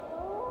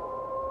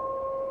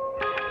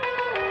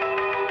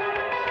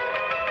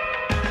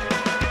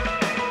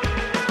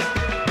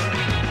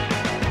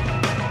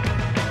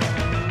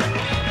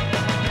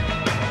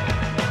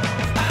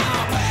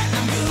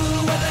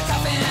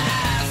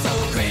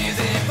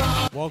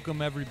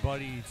Welcome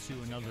everybody to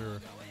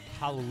another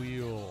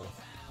Halloween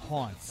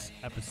Haunts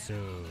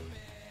episode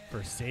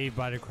for Saved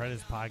by the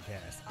Credits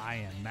podcast. I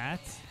am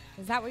Matt.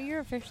 Is that what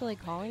you're officially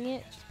calling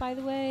it, just by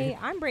the way?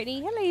 I'm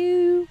Brittany.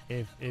 Hello.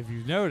 If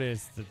you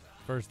noticed, the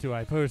first two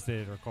I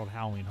posted are called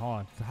Halloween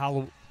Haunts.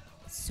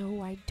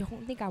 So I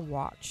don't think I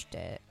watched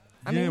it.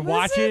 You didn't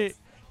watch it?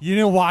 You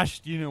didn't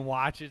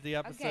watch it, the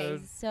episode? Okay,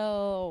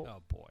 so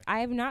Oh boy. I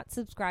have not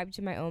subscribed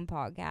to my own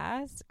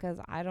podcast because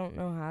I don't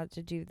know how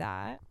to do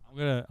that.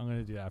 I'm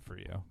gonna do that for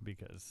you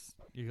because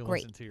you can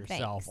Great, listen to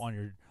yourself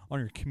thanks. on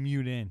your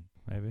commute in,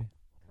 maybe.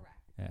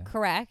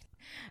 Correct.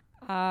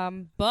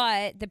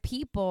 But the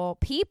people,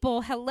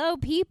 hello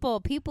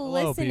people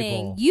listening,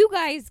 people. you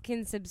guys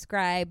can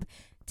subscribe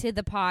to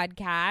the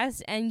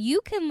podcast and you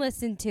can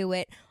listen to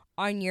it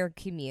on your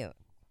commute.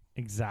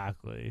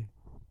 Exactly.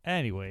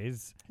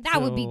 Anyways.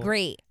 That would be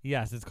great.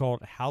 Yes, it's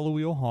called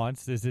Halloween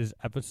Haunts. This is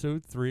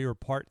episode 3 or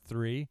part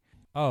 3.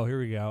 Oh, here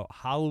we go.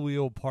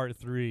 Halloween part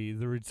 3,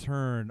 the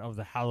return of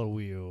the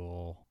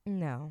Halloween.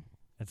 No.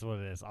 That's what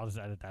it is. I'll just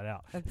edit that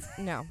out. That's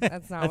not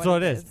That's what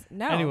what it it is.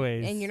 No.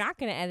 Anyways. And you're not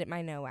going to edit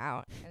my no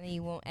out. And then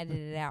you won't edit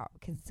it out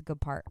because it's a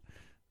good part.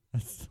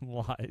 That's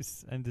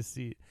lies and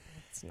deceit.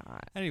 It's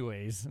not.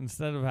 Anyways,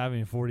 instead of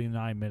having a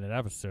 49-minute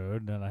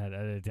episode that I had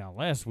edited down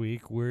last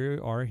week, we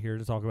are here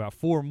to talk about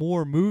 4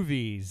 more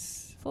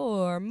movies.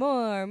 4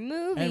 more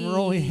movies. And we're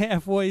only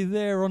halfway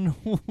there on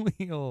the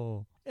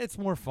wheel. It's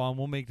more fun.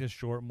 We'll make this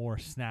short, more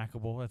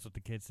snackable. That's what the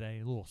kids say.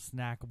 A little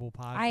snackable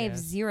podcast. I have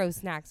 0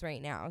 snacks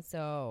right now,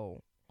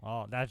 so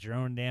Oh, that's your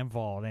own damn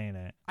fault, ain't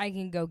it? I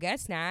can go get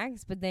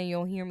snacks, but then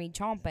you'll hear me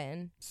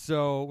chomping.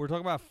 So we're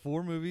talking about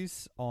 4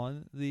 movies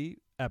on the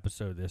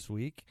episode this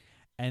week.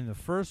 And the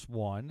first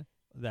one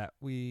that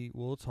we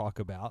will talk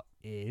about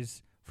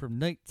is from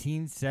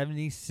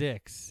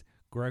 1976.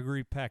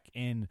 Gregory Peck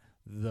in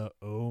The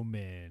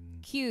Omen.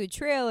 Cue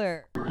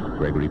trailer.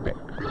 Gregory Peck,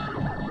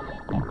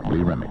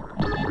 Lee Remick,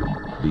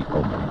 The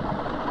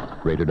Omen,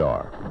 rated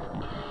R.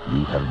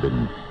 You have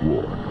been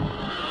warned.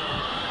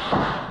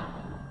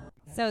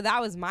 So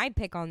that was my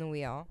pick on the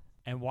wheel.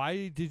 And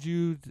why did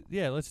you...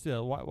 Yeah, let's do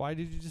it. Why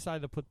did you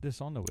decide to put this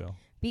on the wheel?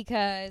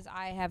 Because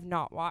I have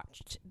not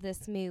watched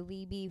this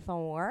movie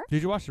before.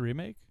 Did you watch the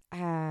remake?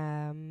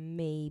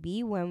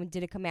 Maybe. When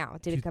did it come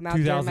out? Did it come out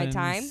during my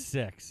time?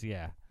 2006,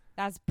 yeah.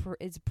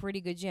 It's a pretty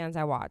good chance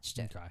I watched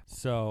it. Okay.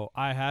 So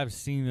I have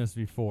seen this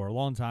before. A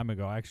long time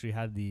ago, I actually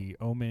had the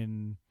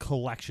Omen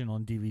collection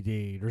on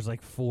DVD. There's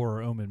like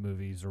 4 Omen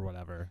movies or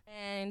whatever.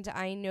 And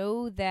I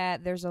know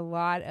that there's a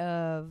lot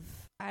of,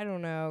 I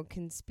don't know,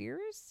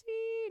 conspiracy?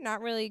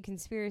 Not really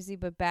conspiracy,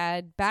 but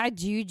bad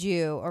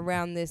juju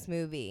around this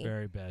movie.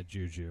 Very bad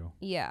juju.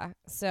 Yeah.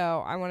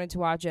 So I wanted to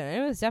watch it,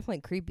 and it was definitely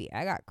creepy.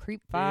 I got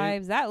creep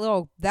vibes. That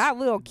little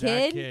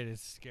kid. That kid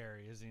is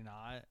scary, is he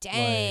not?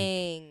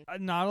 Dang. Like,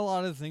 not a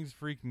lot of things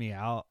freak me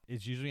out.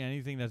 It's usually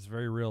anything that's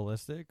very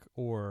realistic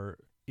or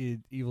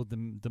evil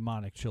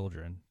demonic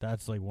children.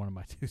 That's like one of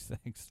my 2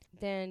 things.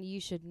 Then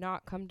you should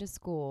not come to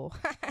school.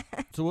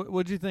 So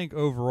what'd you think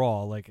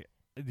overall? Like,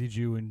 did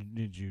you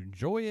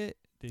enjoy it?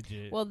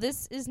 Well,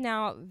 this is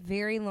now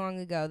very long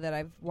ago that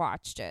I've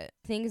watched it.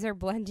 Things are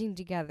blending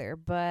together,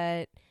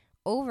 but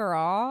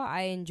overall,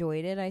 I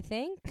enjoyed it, I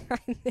think.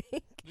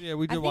 Yeah,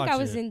 we did watch it. I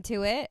was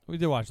into it. We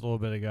did watch a little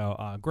bit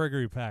ago.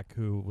 Gregory Peck,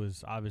 who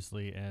was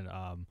obviously in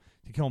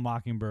To Kill a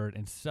Mockingbird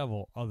and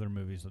several other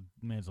movies. The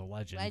man's a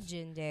legend.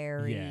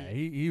 Legendary. Yeah,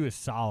 he was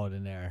solid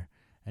in there.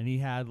 And he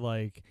had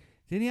didn't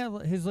he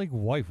have his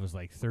wife was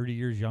 30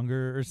 years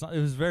younger or something?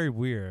 It was very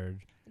weird.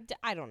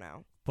 I don't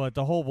know. But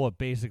the whole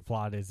basic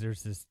plot is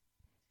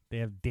they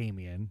have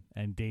Damien,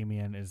 and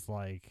Damien is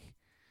like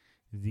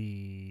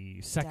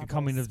the second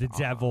coming of the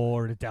devil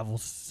or the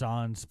devil's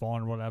son,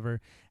 spawn,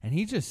 whatever. And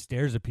he just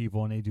stares at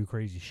people and they do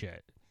crazy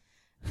shit.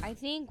 I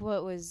think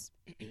what was,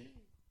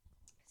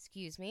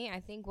 excuse me, I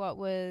think what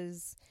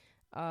was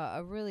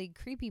a really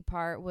creepy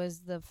part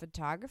was the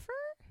photographer.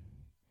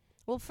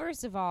 Well,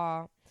 first of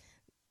all,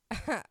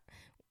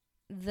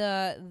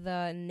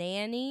 the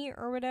nanny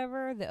or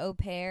whatever, the au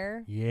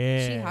pair.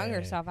 Yeah. She hung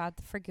herself out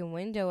the freaking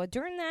window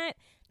during a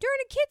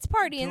kid's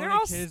party, and they're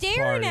all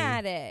staring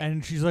at it.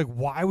 And she's like,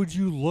 "Why would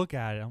you look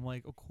at it?" I'm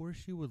like, "Of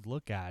course you would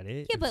look at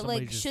it." Yeah, if but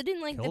somebody just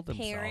shouldn't killed the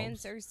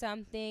parents or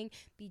something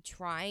be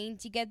trying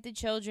to get the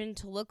children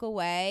to look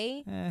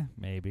away?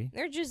 Maybe.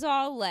 They're just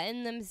all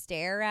letting them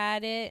stare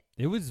at it.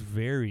 It was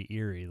very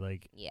eerie.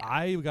 Yeah.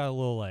 I got a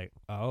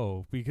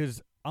little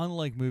because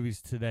unlike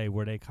movies today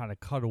where they kind of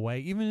cut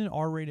away, even in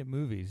R-rated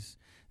movies,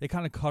 they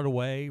kind of cut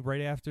away right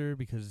after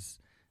because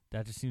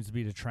that just seems to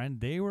be the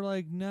trend. They were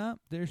like, "Nah,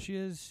 there she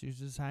is. She's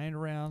just hanging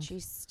around.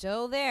 She's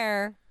still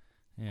there.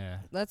 Yeah.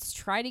 Let's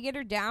try to get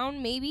her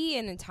down maybe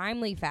in a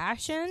timely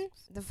fashion."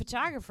 The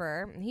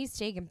photographer, he's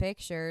taking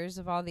pictures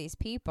of all these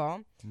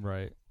people.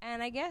 Right.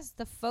 And I guess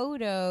the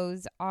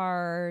photos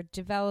are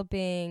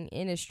developing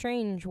in a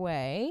strange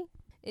way.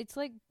 It's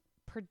like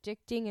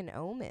predicting an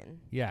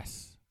omen.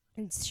 Yes.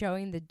 It's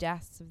showing the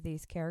deaths of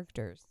these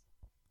characters.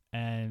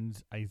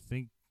 And I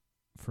think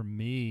for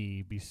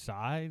me,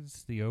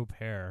 besides the au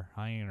pair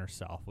hanging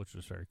herself, which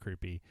was very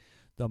creepy,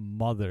 the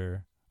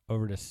mother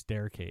over the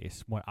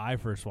staircase, when I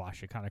first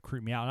watched it, kind of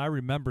creeped me out. And I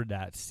remembered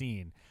that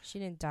scene. She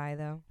didn't die,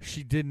 though.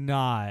 She did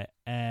not.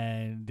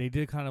 And they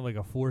did kind of like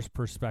a forced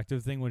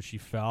perspective thing when she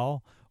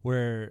fell,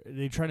 where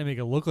they tried to make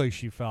it look like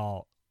she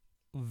fell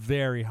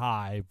very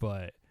high,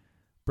 but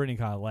Brittany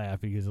kind of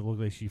laughed because it looked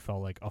like she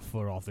fell like a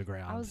foot off the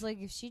ground. I was like,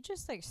 if she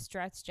just like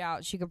stretched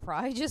out, she could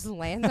probably just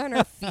land on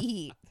her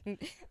feet.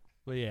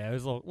 But yeah, it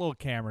was a little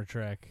camera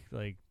trick.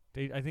 Like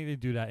I think they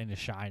do that in The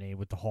Shining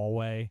with the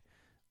hallway.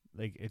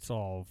 Like it's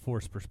all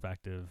forced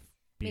perspective.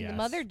 I mean, the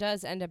mother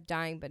does end up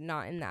dying, but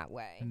not in that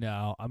way.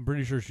 No, I'm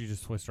pretty sure she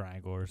just twists her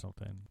ankle or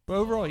something. But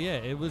overall, yeah,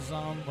 it was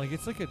like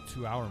it's like a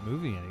 2-hour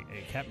movie, and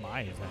it kept my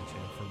attention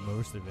for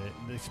most of it,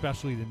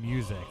 especially the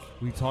music.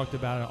 We talked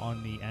about it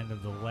on the end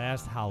of the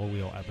last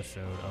Halloween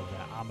episode of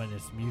that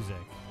ominous music.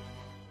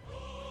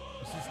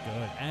 This is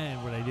good.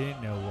 And what I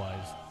didn't know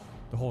was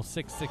the whole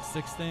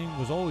 666 thing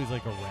was always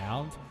like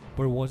around,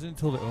 but it wasn't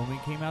until The Omen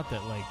came out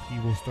that like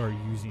people started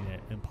using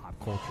it in pop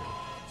culture.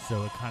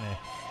 So it kind of.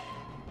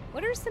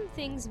 What are some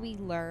things we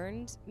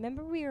learned?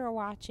 Remember we were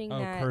watching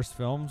that cursed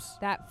films.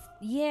 That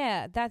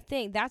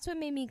thing. That's what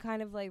made me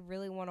kind of like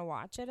really want to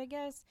watch it. I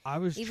guess. I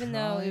was even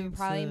though it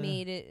probably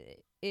made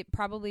it. It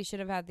probably should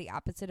have had the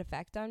opposite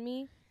effect on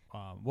me.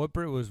 What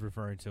Britt was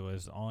referring to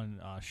is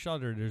on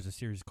Shudder. There's a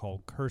series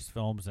called Cursed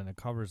Films, and it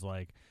covers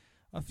like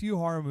a few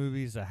horror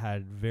movies that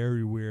had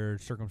very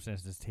weird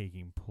circumstances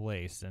taking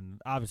place.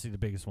 And obviously the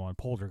biggest one,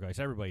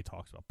 Poltergeist. Everybody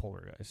talks about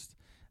Poltergeist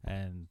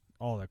and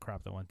all that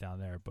crap that went down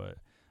there. But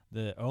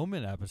the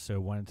Omen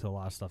episode went into a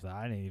lot of stuff that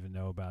I didn't even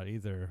know about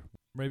either.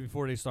 Right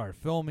before they started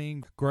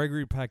filming,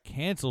 Gregory Peck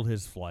canceled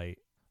his flight.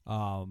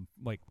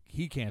 Like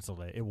he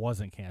canceled it. It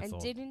wasn't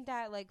canceled. And didn't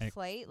that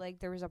flight, like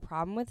there was a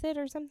problem with it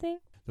or something?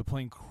 The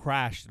plane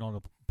crashed and all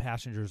the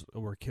passengers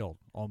were killed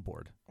on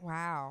board.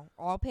 Wow.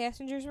 All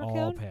passengers were killed?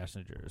 All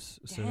passengers.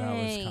 So that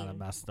was kind of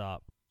messed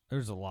up.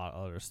 There's a lot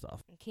of other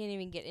stuff. I can't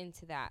even get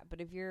into that.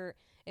 But if you're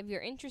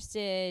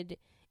interested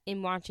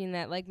in watching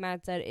that, like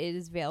Matt said, it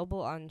is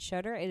available on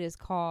Shudder. It is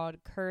called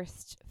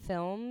Cursed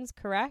Films,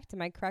 correct?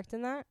 Am I correct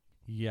in that?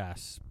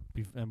 Yes.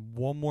 And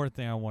one more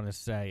thing I want to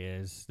say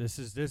is this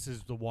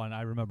is the one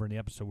I remember in the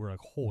episode where like,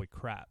 holy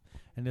crap.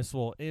 And this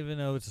will, even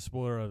though it's a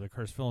spoiler of the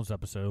Cursed Films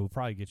episode, it will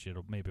probably get you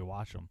to maybe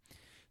watch them.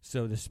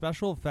 So the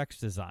special effects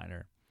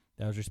designer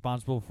that was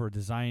responsible for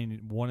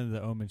designing one of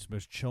the Omen's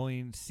most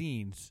chilling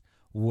scenes,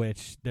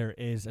 which there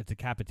is a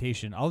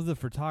decapitation of the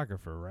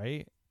photographer,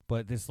 right?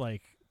 But this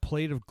like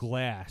plate of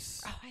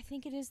glass. Oh, I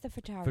think it is the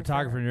photographer.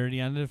 Photographer near the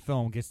end of the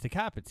film gets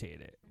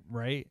decapitated,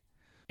 right?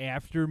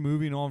 After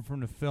moving on from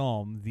the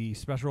film, the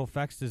special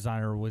effects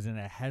designer was in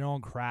a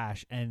head-on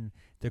crash, and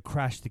the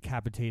crash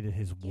decapitated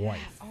his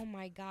wife. Oh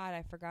my God,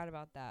 I forgot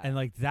about that. And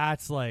like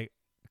that's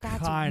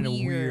kind of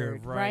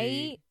weird,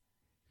 right?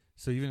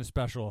 So even the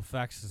special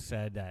effects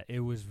said that it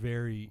was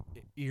very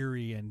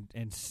eerie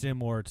and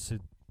similar to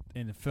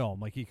in the film.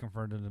 Like he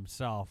confirmed it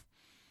himself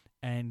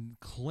and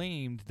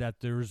claimed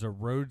that there was a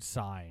road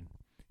sign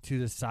to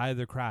the side of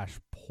the crash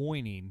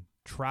pointing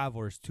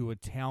travelers to a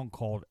town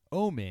called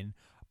Omen,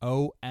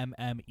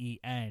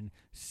 Ommen,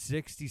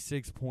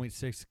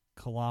 66.6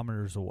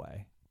 kilometers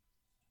away.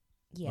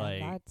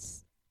 Yeah,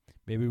 that's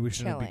maybe we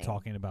shouldn't be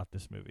talking about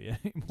this movie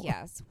anymore.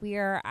 Yes, we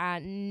are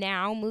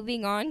now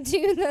moving on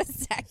to the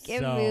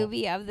second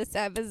movie of this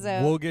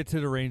episode. We'll get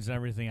to the range and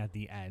everything at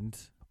the end,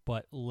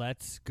 but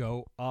let's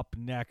go up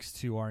next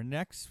to our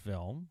next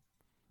film,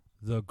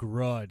 The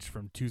Grudge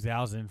from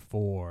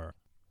 2004.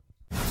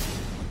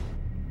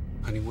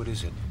 Honey, what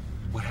is it?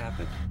 What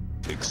happened?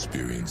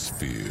 Experience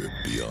fear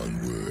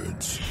beyond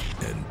words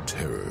and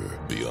terror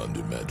beyond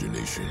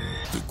imagination.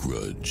 The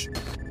Grudge.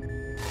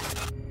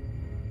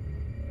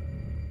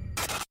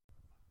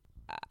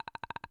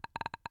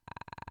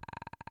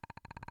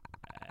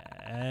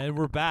 And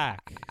we're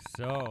back.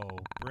 So,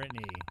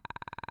 Brittany.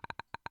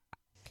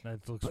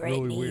 That looks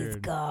really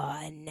weird.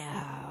 Gone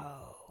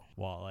now.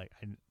 Well,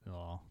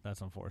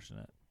 that's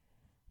unfortunate.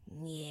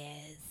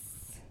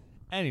 Yes.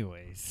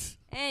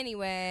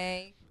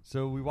 Anyway.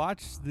 So we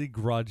watched The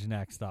Grudge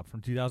next up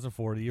from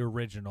 2004, the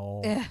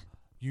original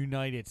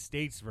United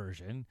States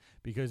version,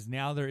 because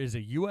now there is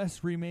a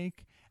U.S.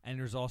 remake, and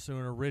there's also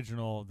an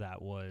original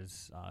that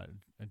was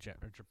a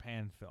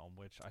Japan film,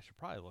 which I should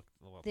probably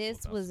look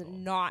This was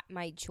not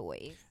my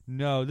choice.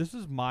 No, this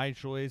was my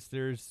choice.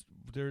 It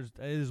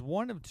is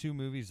one of two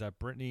movies that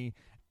Brittany,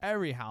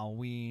 every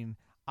Halloween,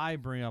 I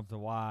bring up to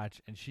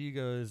watch, and she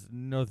goes,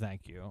 "No,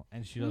 thank you,"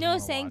 and she doesn't. No,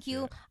 thank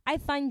you. It. I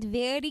find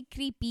very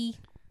creepy.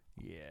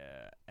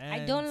 Yeah,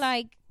 I don't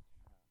like.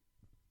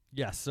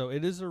 Yes, so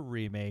it is a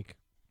remake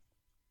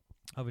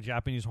of a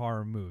Japanese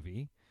horror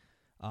movie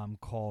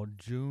called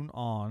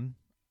Ju-On,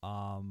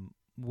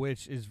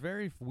 which is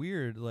very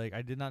weird. Like,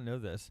 I did not know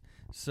this.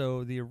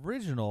 So the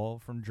original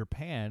from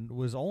Japan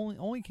was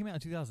only came out in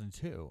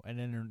 2002, and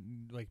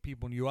then like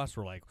people in the U.S.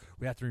 were like,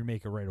 we have to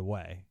remake it right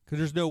away because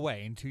there's no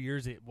way in 2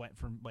 years it went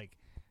from like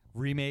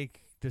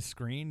remake to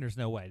screen. There's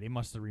no way they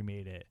must have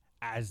remade it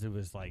as it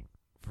was like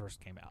first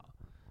came out.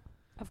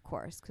 Of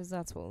course, because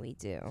that's what we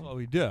do. That's what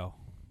we do.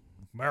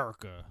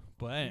 America.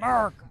 But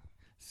anyway.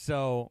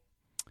 So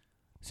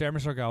Sarah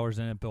Michelle Gellar's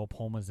in it. Bill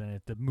Pullman's in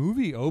it. The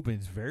movie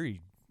opens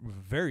very,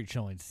 very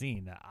chilling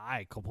scene that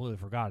I completely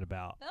forgot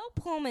about. Bill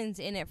Pullman's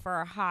in it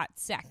for a hot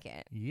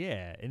second.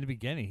 Yeah. In the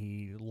beginning,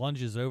 he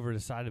lunges over the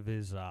side of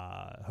his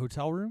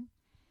hotel room.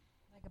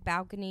 Like a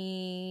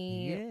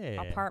balcony,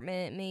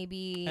 apartment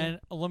maybe. And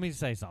let me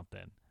say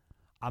something.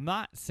 I'm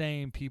not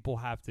saying people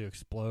have to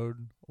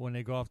explode when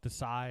they go off the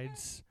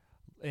sides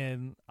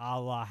in a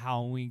la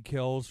Halloween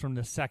Kills from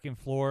the second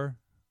floor.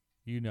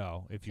 You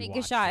know, if you take a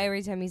watch shot it.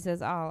 every time he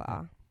says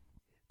Allah.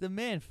 The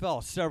man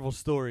fell several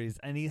stories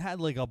and he had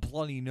like a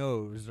bloody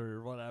nose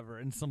or whatever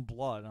and some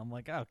blood. I'm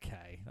like,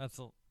 okay,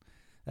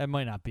 that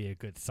might not be a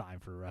good sign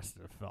for the rest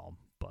of the film.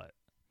 But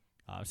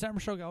Sarah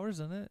Michelle Gellar's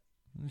in it.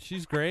 And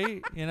she's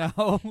great, you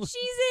know. She's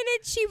in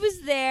it. She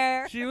was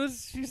there.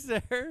 She's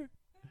there.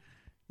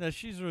 No,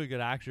 she's a really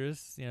good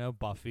actress. You know,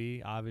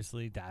 Buffy,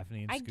 obviously,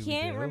 Daphne, and I Scooby-Doo.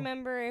 can't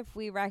remember if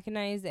we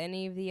recognize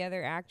any of the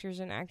other actors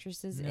and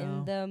actresses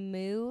in the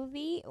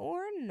movie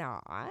or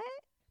not.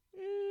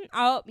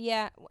 Oh,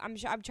 yeah. I'm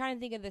trying to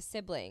think of the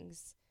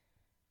siblings.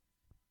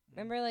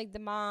 Remember, like, the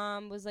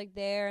mom was, like,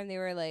 there, and they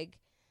were, like,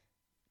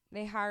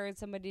 they hired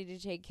somebody to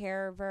take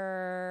care of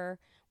her.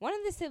 One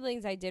of the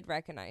siblings I did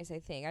recognize, I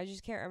think. I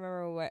just can't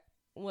remember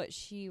what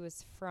she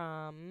was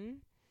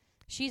from.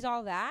 She's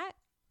All That?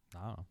 I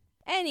don't know.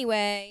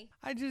 Anyway.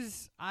 I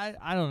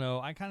don't know.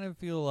 I kind of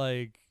feel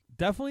like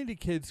definitely the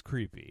kid's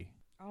creepy.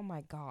 Oh,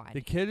 my God.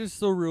 The kid is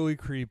still really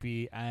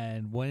creepy,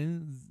 and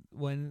when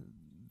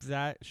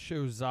that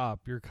shows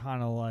up, you're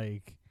kind of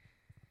like,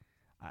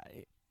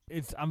 I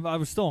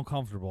was still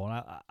uncomfortable,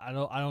 and I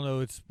don't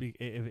know if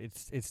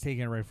it's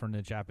taken right from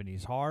the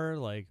Japanese horror.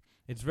 Like,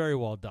 it's very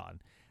well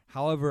done.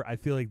 However, I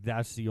feel like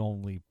that's the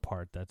only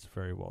part that's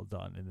very well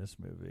done in this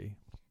movie.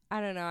 I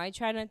don't know. I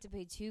try not to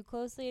pay too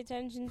closely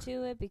attention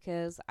to it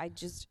because I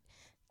just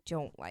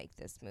don't like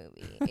this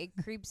movie. It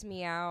creeps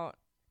me out.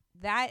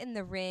 That and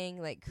The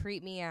Ring, like,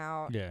 creep me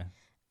out. Yeah.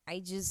 I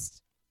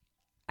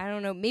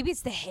don't know. Maybe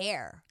it's the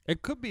hair.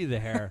 It could be the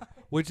hair,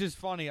 which is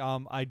funny.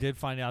 I did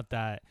find out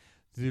that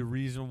the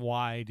reason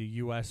why the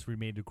U.S.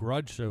 remade The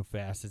Grudge so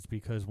fast is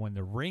because when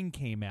The Ring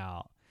came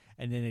out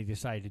and then they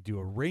decided to do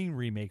a Ring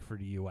remake for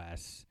the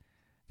U.S.,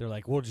 they're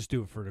like, we'll just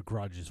do it for The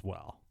Grudge as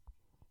well.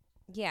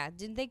 Yeah,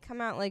 didn't they come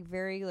out like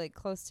very like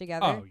close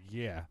together? Oh,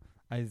 yeah.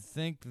 I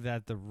think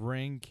that The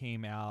Ring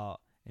came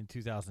out in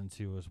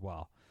 2002 as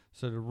well.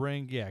 So The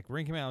Ring,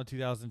 Ring came out in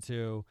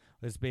 2002.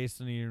 It's based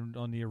on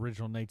the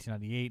original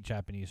 1998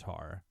 Japanese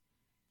horror.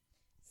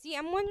 See,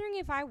 I'm wondering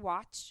if I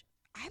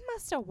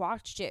must have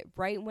watched it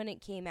right when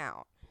it came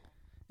out.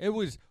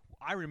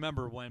 I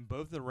remember when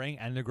both The Ring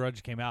and The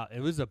Grudge came out, it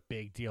was a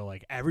big deal.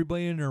 Like,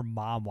 everybody and their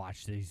mom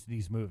watched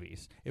these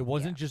movies. It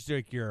wasn't just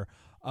like you're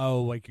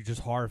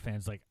just horror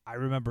fans. Like, I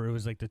remember it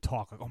was like the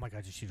talk, like, oh my God,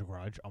 did you see The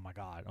Grudge? Oh my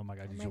God,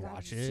 did you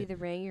watch Did it? you see The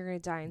Ring? You're going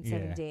to die in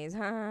 7 days.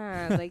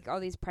 Like, all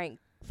these prank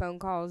phone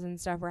calls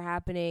and stuff were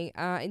happening.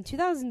 In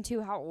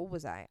 2002, how old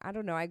was I? I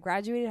don't know. I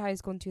graduated high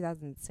school in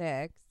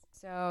 2006.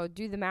 So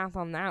do the math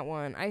on that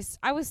one.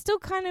 I was still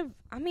kind of,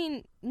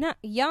 not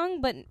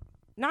young, but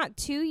not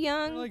too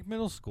young. You're like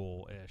middle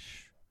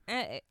school-ish.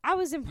 I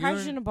was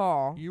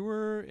impressionable. You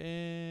were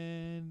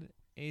in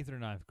 8th or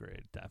 9th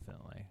grade,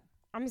 definitely.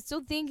 I'm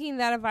still thinking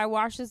that if I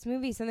watch this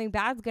movie, something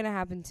bad's going to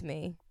happen to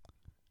me.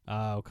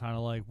 Oh, kind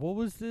of like, what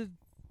was the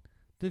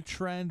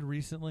trend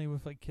recently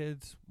with like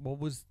kids? What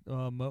was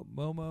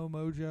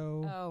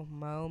Mojo? Oh,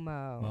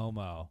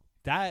 Momo.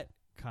 That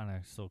kind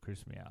of still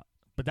creeps me out.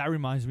 But that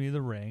reminds me of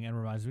The Ring and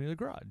reminds me of The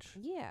Grudge.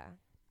 Yeah.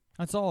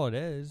 That's all it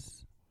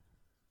is.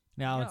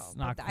 Now it's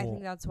not cool. I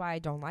think that's why I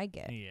don't like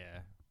it.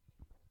 Yeah.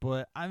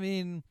 But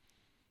the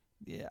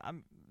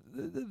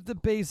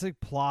basic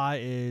plot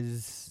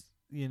is,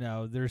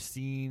 they're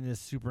seeing this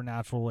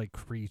supernatural like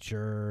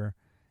creature,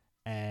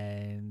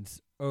 and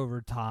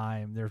over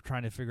time they're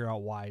trying to figure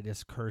out why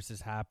this curse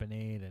is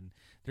happening, and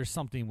there's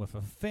something with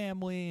a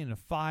family and a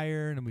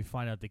fire, and then we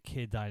find out the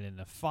kid died in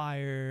the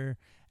fire.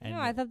 And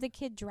no, I thought the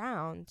kid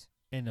drowned.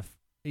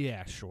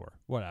 Yeah, sure.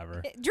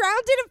 Whatever. Drowned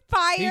in a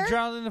fire? He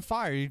drowned in the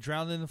fire. He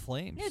drowned in the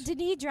flames. Yeah,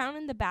 didn't he drown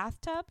in the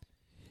bathtub?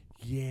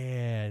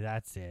 Yeah,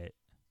 that's it.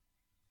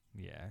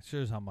 Yeah, it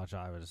shows how much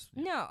I was.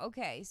 No,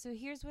 okay. So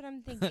here's what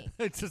I'm thinking.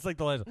 It's just like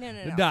the last one.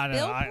 No.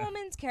 Bill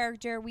Pullman's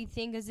character we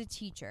think is a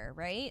teacher,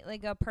 right?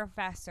 Like a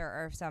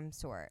professor of some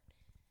sort.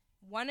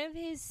 One of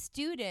his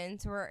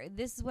students, or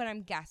this is what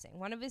I'm guessing,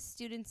 one of his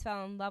students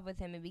fell in love with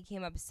him and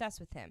became obsessed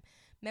with him.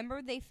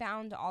 Remember they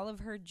found all of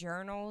her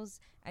journals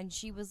and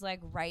she was like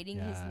writing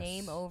his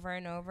name over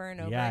and over and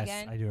over again?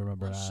 Yes, I do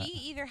remember that. She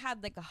either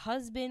had like a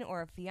husband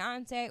or a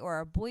fiance or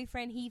a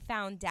boyfriend. He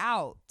found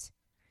out.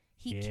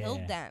 He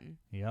killed them.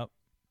 Yep.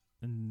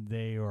 And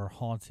they are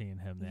haunting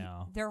him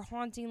now. They're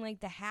haunting like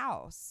the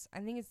house. I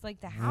think it's like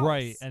the house.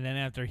 Right. And then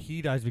after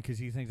he dies, because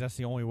he thinks that's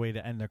the only way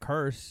to end the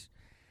curse,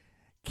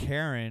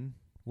 Karen,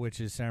 which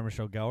is Sarah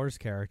Michelle Gellar's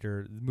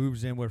character,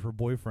 moves in with her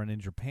boyfriend in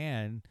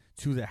Japan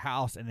to the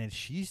house, and then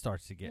she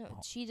starts to get. No,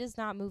 she does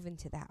not move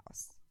into the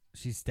house.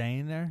 She's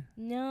staying there.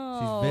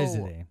 No, She's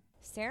visiting.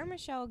 Sarah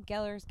Michelle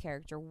Gellar's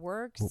character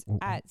works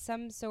at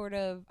some sort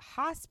of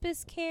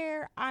hospice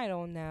care. I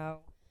don't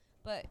know,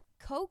 but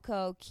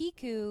Coco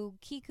Kiku,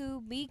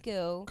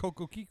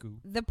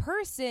 the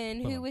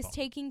person who was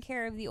taking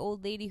care of the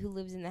old lady who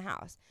lives in the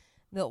house.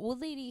 The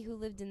old lady who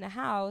lived in the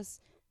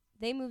house,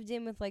 they moved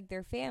in with like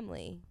their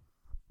family.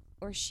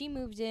 Or she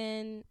moved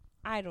in,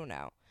 I don't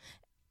know.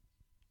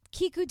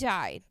 Kiku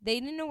died. They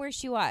didn't know where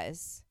she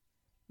was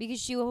because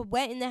she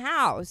went in the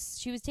house.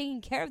 She was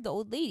taking care of the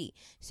old lady.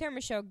 Sarah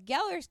Michelle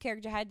Gellar's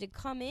character had to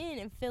come in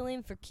and fill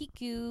in for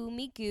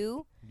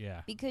Miku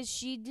because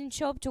she didn't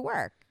show up to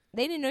work.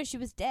 They didn't know she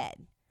was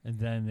dead. And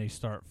then they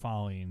start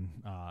following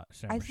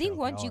Sarah Michelle think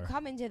once Gellar. you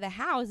come into the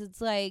house,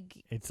 it's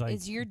like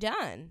you're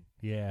done.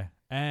 Yeah.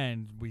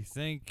 And we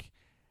think,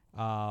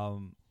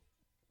 let's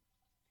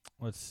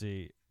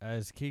see,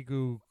 as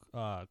Kiku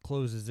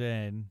closes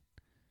in,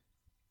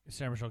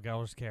 Sarah Michelle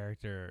Gellar's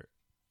character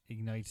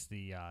ignites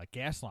the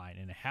gas line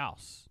in a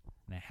house.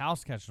 And the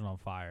house catches on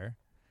fire.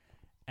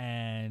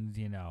 And,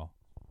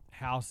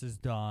 house is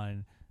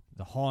done.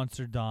 The haunts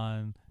are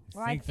done.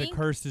 Well, I think the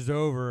curse is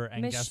over,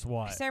 and guess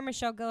what? Sarah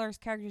Michelle Gellar's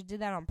character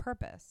did that on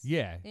purpose.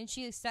 Yeah. Didn't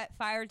she set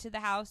fire to the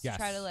house to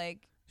try to,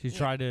 She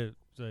tried to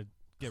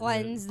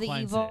cleanse the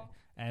evil. It.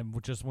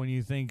 And just when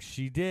you think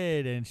she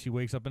did, and she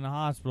wakes up in the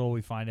hospital,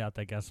 we find out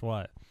that guess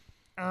what?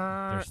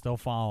 They're still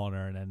following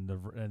her, and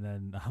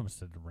then I almost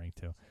said The Ring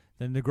 2.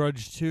 Then The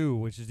Grudge 2,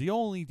 which is the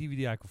only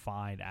DVD I could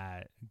find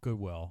at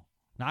Goodwill.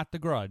 Not The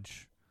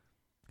Grudge,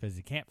 because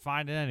you can't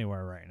find it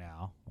anywhere right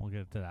now. We'll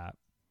get to that.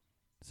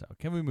 So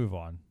can we move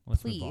on?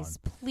 Let's move on.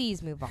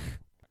 Please move on.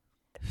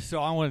 So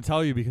I want to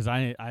tell you because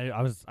I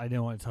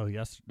didn't want to tell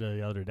you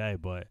the other day,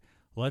 but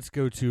let's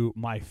go to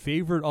my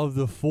favorite of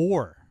the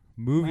 4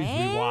 movies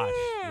we watched.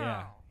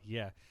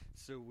 Yeah.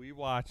 So we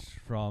watched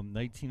from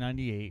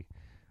 1998,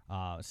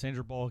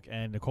 Sandra Bullock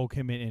and Nicole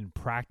Kidman in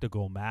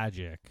Practical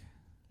Magic.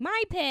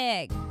 My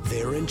pick.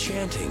 They're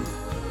enchanting,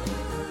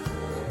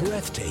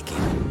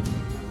 breathtaking,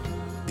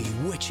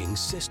 bewitching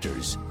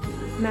sisters.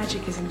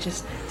 Magic isn't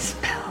just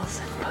spells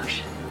and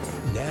potions.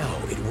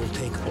 Now it will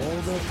take all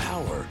their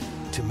power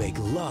to make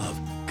love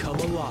come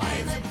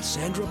alive.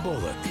 Sandra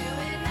Bullock,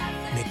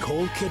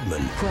 Nicole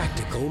Kidman,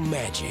 Practical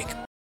Magic.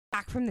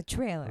 Back from the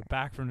trailer. We're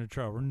back from the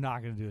trailer. We're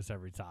not going to do this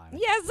every time.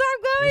 Yes,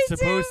 I'm going to. It's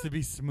supposed to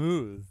be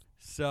smooth.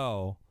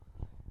 So,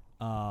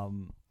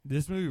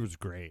 this movie was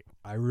great.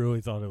 I really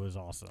thought it was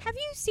awesome. Have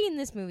you seen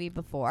this movie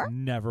before?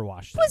 Never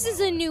watched it. Was this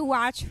a new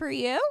watch for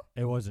you?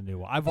 It was a new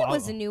one. It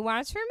was a new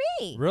watch for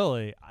me.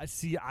 Really? I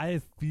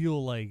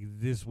feel like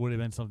this would have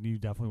been something you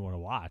definitely would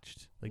have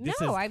watched. Like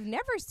I've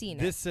never seen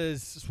it. This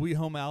says Sweet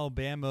Home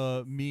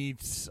Alabama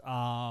meets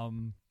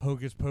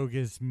Hocus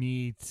Pocus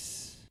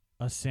meets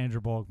a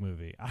Sandra Bullock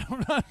movie. I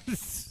don't know.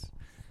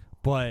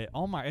 But,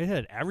 it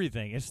had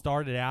everything. It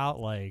started out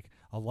like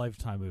a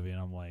Lifetime movie, and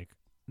I'm like,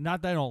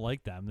 not that I don't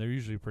like them. They're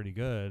usually pretty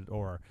good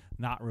or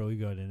not really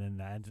good, and then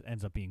that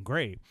ends up being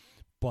great.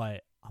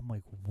 But I'm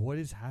like, what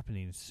is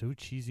happening? It's so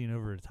cheesy and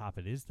over the top.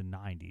 It is the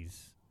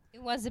 90s.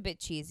 It was a bit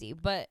cheesy,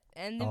 but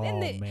and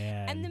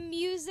the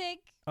music.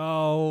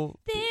 Oh,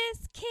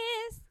 this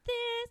kiss,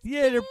 this.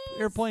 Yeah, kiss.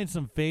 they're playing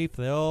some Faith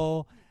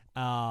Hill.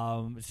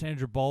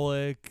 Sandra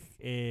Bullock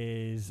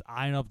is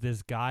eyeing up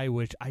this guy,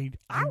 which I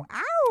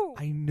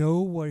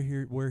know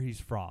where he's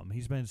from.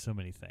 He's been in so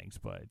many things,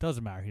 but it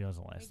doesn't matter. He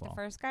doesn't last long. The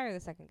first guy or the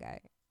second guy?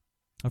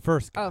 The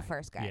first guy. Oh,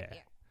 first guy. Yeah.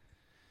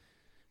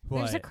 But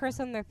there's a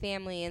curse on their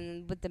family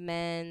and with the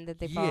men that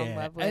they fall in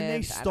love with. And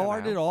they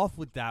started off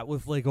with that,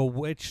 with like a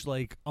witch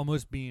like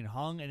almost being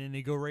hung, and then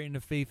they go right into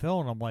Faith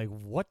Hill, and I'm like,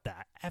 what the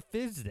F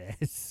is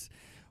this?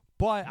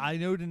 But I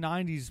know the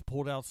 90s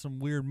pulled out some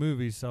weird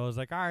movies, so I was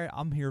like, all right,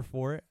 I'm here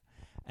for it.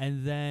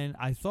 And then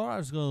I thought I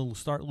was going to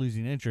start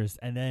losing interest,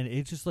 and then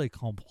it just like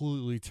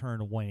completely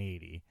turned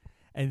 180.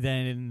 And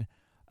then,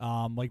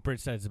 like Britt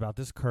said, it's about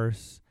this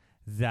curse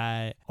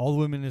that all the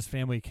women in this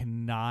family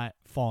cannot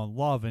fall in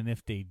love, and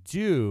if they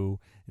do,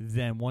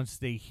 then once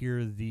they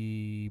hear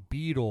the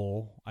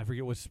beetle, I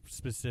forget what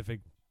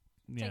specific,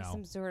 like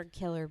some sort of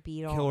killer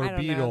beetle. Killer I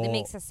don't beetle. know. It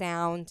makes a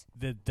sound.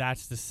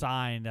 That's the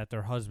sign that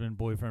their husband,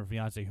 boyfriend,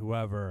 fiance,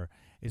 whoever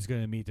is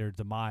going to meet their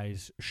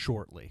demise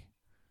shortly.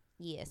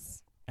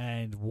 Yes.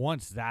 And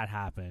once that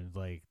happened,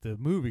 like the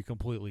movie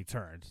completely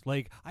turned.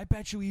 Like I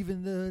bet you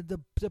even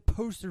the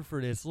poster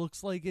for this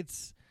looks like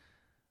it's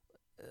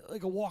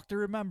like a Walk to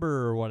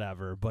Remember or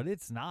whatever, but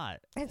it's not.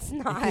 It's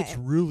not. It's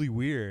really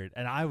weird,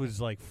 and I was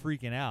like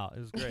freaking out.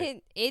 It was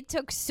great. It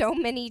took so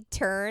many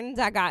turns,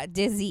 I got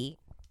dizzy.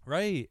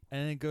 Right,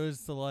 and it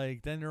goes to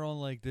like then they're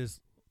on like this.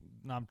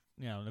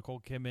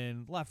 Nicole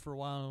Kidman left for a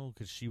while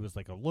because she was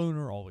like a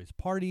loner, always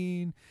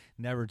partying,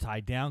 never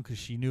tied down because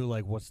she knew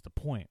like what's the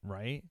point,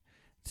 right?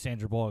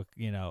 Sandra Bullock,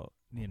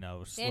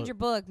 Sandra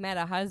Bullock met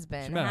a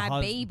husband,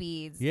 had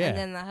babies, and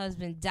then the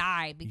husband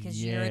died because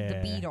she heard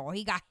the beetle.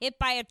 He got hit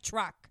by a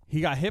truck.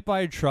 He got hit by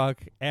a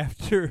truck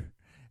after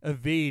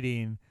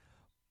evading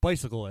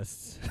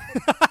bicyclists.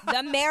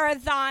 The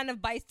marathon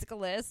of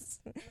bicyclists.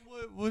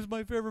 What was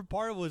my favorite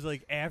part was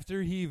like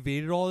after he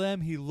evaded all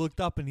them, he looked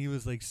up and he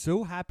was like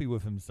so happy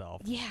with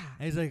himself. Yeah.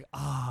 And he's like,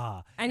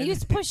 ah. And he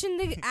was pushing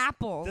the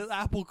apples. the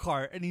apple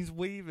cart, and he's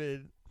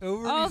waving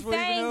over. Oh, he's waving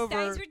thanks. over.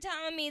 Thanks for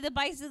telling me the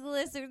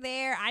bicyclists are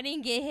there. I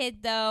didn't get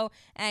hit, though.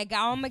 And I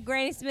got all my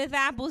Granny Smith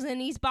apples in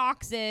these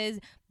boxes.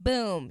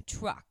 Boom.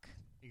 Truck.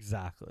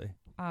 Exactly.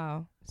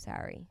 Oh,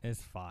 sorry.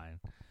 It's fine.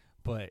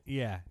 But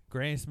yeah,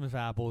 Granny Smith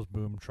apples,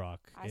 boom truck.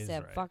 I is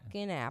said right.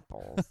 fucking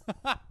apples.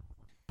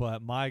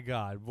 But my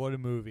God, what a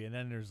movie. And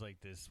then there's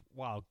like this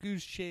wild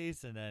goose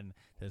chase, and then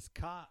this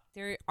cop.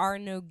 There are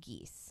no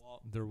geese.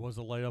 Well, there was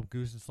a light up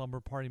goose and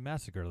slumber party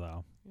massacre,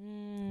 though,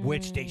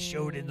 which they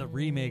showed in the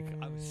remake.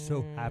 I was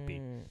so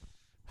happy.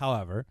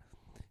 However,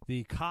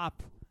 the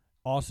cop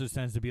also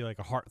tends to be like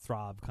a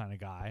heartthrob kind of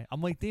guy.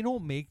 I'm like, they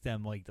don't make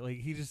them like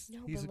he just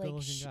No, he's a but good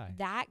like looking guy.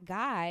 that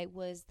guy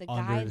was the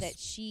Under guy this- that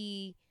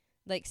she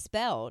like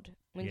spelled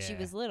when she Yeah.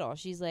 was little.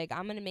 She's like,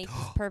 I'm gonna make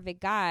this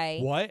perfect guy.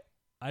 What?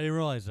 I didn't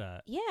realize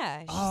that. Yeah,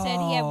 she said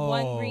he had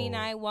one green Oh.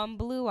 eye, one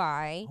blue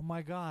eye, Oh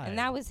my God. and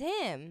that was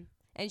him.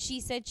 And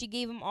she said she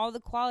gave him all the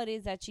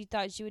qualities that she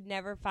thought she would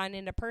never find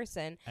in a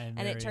person, and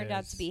there it he turned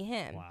out to is. be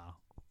him. Wow,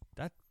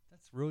 that's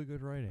really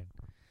good writing.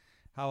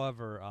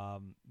 However,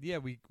 yeah,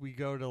 we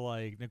go to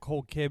like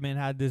Nicole Kidman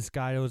had this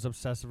guy that was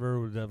obsessed with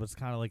her that was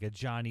kind of like a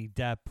Johnny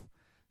Depp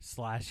 /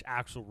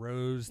 Axl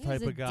Rose He was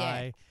type a of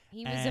guy. dick.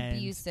 He was And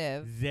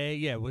abusive.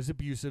 It was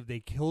abusive. They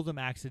killed him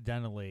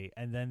accidentally,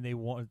 and then they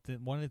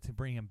wanted to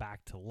bring him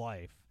back to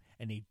life,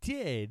 and they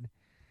did.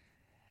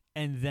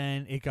 And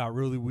then it got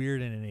really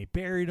weird, and then they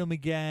buried him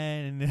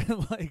again, and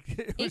then like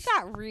It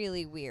got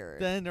really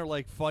weird. Then they're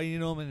like fighting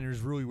him, and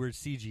there's really weird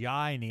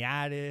CGI in the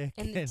attic.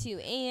 And the two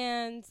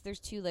aunts, there's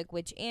two like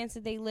witch aunts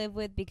that they live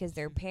with because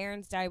their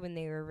parents died when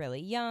they were really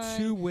young.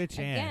 Two witch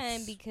Again,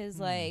 ants. because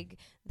like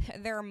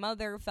their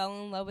mother fell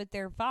in love with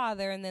their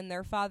father, and then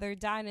their father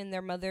died, and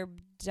their mother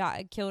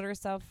killed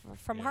herself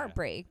from Yeah.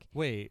 heartbreak.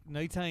 Wait,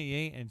 Nighttime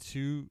Ain't and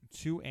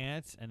two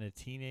aunts and a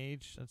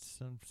teenage. That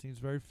seems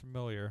very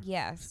familiar.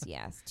 Yes,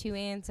 yes, two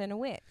aunts and a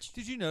witch.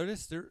 Did you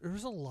notice there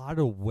was a lot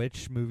of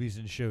witch movies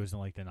and shows in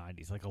like the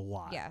 90s, like a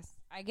lot. Yes,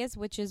 I guess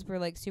witches were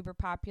like super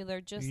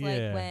popular, just Yeah.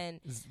 like when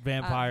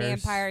Vampires,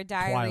 Vampire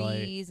Diaries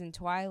Twilight. and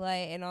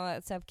Twilight and all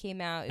that stuff came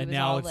out. It And was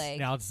now all it's like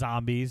now it's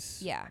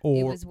zombies. yeah, it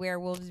Or was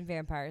werewolves and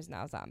vampires,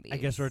 now zombies. I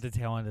guess we're at the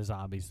tail end of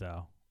zombies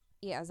though.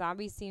 yeah,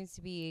 zombies seems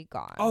to be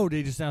gone. Oh,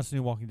 they just announced a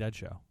new Walking Dead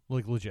show.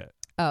 Like legit.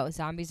 Oh,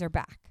 zombies are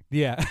back.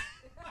 Yeah.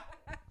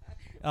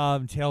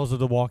 Tales of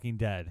the Walking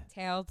Dead.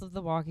 Tales of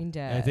the Walking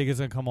Dead. I think it's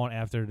gonna come on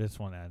after this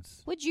one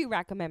ends. Would you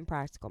recommend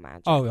Practical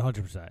Magic? Oh,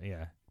 100%.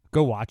 Yeah.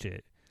 Go watch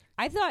it.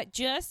 I thought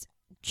just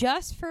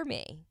for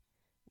me,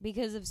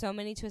 because of so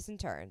many twists and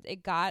turns,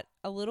 it got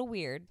a little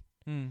weird,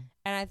 and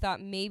I thought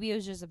maybe it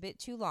was just a bit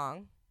too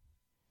long.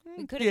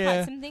 We could have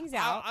cut some things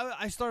out.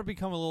 I started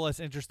becoming a little less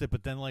interested,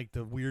 but then like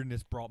the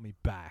weirdness brought me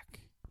back.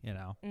 You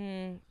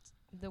know.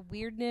 The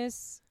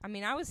weirdness. I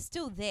mean, I was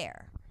still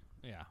there.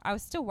 Yeah. I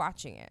was still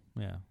watching it,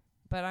 Yeah.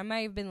 but I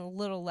might have been a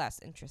little less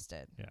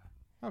interested. Yeah.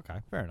 Okay.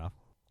 Fair enough.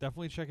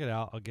 Definitely check it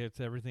out. I'll get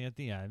to everything at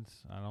the end.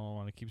 I don't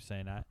want to keep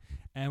saying that.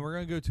 And we're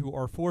going to go to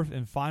our fourth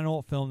and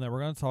final film that we're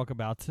going to talk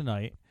about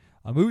tonight.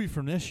 A movie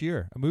from this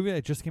year. A movie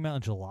that just came out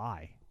in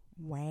July.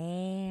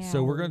 Wow.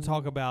 So we're going to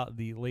talk about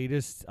the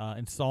latest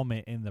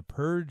installment in the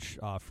Purge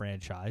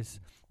franchise.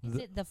 Is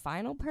it the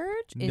Final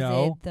Purge?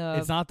 No, Is it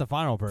it's not the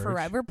Final Purge.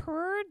 Forever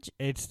Purge?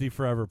 It's the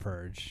Forever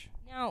Purge.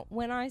 Now,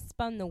 when I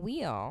spun the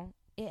wheel,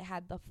 it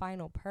had the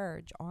Final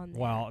Purge on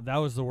there. Well, that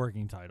was the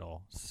working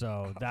title.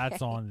 So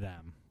that's on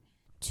them.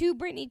 To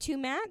Brittany, to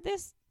Matt,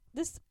 this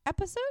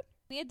episode?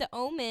 We had The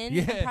Omen, and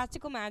Yeah.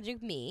 Practical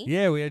Magic, me.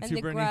 Yeah, we had and two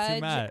The Brittany, Grudge,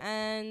 two Matt.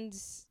 and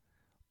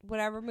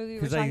whatever movie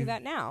we're 'Cause talking I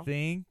about now.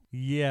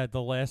 Yeah,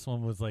 the last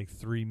one was like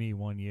 3 me,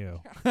 1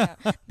 you.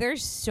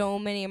 There's so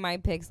many of my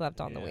picks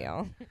left on the Yeah.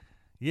 wheel.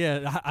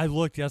 Yeah, I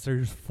looked yesterday.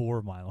 There's 4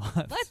 of my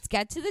left. Let's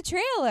get to the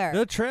trailer.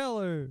 The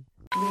trailer.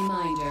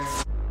 Reminder,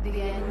 the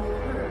annual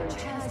purge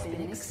has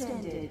been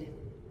extended.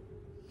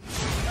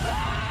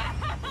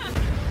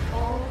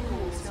 All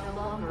rules no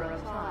longer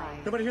apply.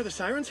 Nobody hear the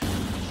sirens? All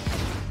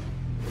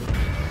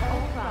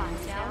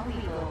crimes now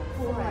legal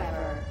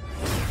forever.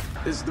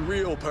 This is the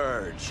real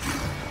purge.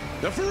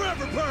 The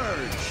forever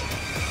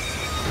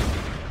purge!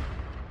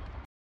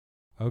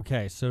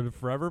 Okay, so the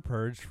Forever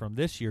Purge from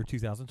this year,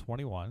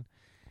 2021.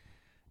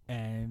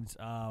 And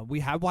we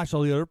have watched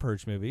all the other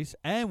Purge movies,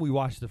 and we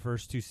watched the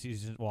first 2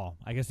 seasons. Well,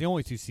 I guess the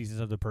only 2 seasons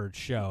of the Purge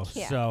show.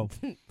 Yeah. So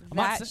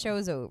that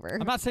show's over.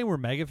 I'm not saying we're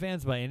mega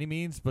fans by any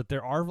means, but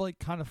there are like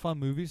kind of fun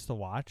movies to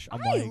watch.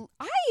 I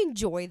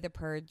enjoy the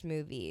Purge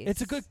movies.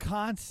 It's a good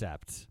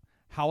concept.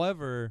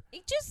 However,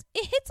 It hits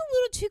a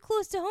little too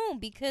close to home a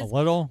because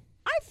little.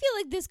 I feel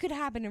like this could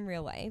happen in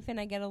real life, and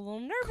I get a little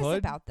nervous Could?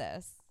 about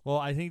this. Well,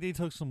 I think they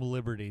took some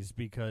liberties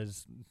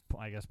because,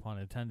 I guess pun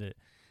intended,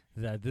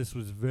 that this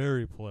was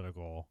very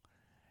political.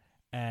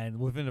 And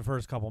within the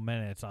first couple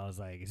minutes, I was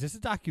like, "Is this a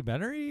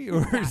documentary?"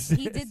 Or Yeah, is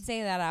he this- did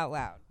say that out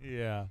loud.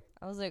 Yeah,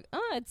 I was like,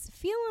 "Oh, it's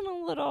feeling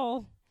a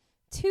little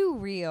too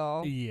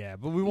real." yeah,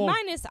 but we won't.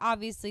 Minus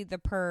obviously the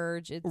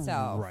purge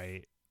itself.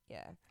 Right.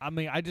 Yeah. I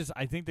mean, I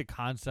think the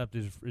concept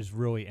is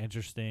really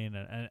interesting,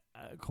 and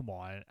come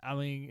on. I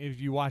mean, if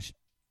you watch,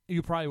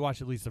 you probably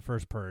watch at least the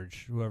first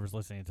Purge. Whoever's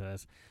listening to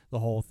this, the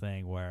whole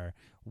thing where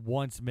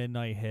once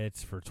midnight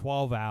hits for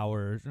 12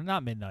 hours, or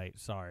not midnight,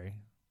 sorry.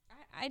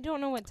 I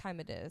don't know what time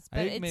it is, I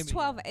but think it's maybe-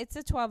 12. It's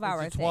a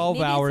 12-hour It's a thing.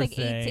 12-hour Maybe it's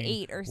like thing. 8 to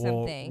 8 or Well,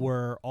 something.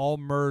 where all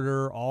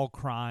murder, all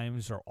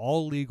crimes are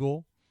all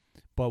legal,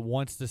 but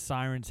once the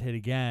sirens hit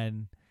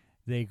again,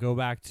 they go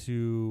back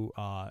to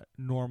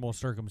normal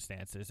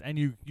circumstances, and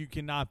you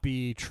cannot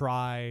be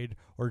tried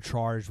or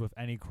charged with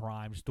any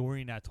crimes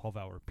during that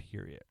 12-hour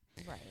period.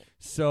 Right.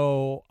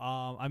 So,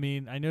 I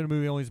mean, I know the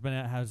movie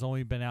has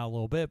only been out a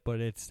little bit, but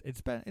it's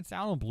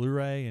out on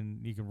Blu-ray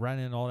and you can rent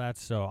it and all that.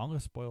 So I'm gonna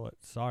spoil it.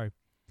 Sorry.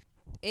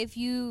 If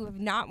you have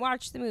not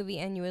watched the movie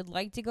and you would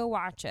like to go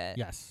watch it,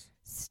 Yes.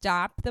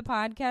 stop the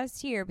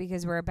podcast here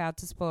because we're about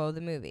to spoil the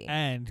movie.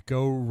 And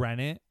go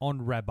rent it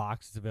on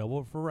Redbox. It's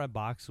available for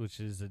Redbox, which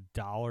is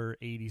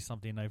 $1.80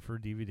 something a night for a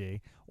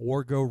DVD,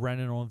 or go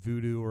rent it on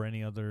Vudu or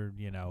any other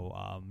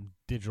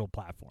digital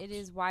platform. It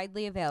is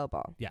widely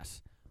available.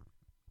 Yes.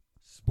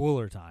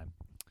 Spoiler time.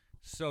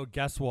 So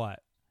guess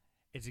what?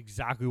 It's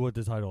exactly what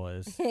the title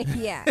is.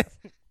 Yeah.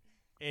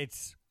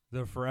 It's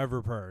the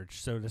Forever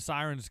Purge. So the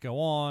sirens go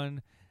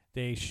on.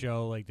 They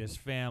show like this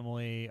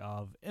family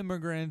of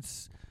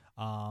immigrants.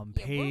 Yeah,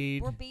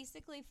 Paid. we're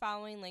basically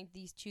following like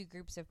these two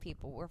groups of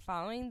people. We're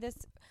following this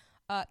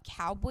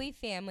cowboy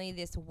family,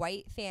 this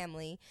white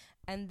family,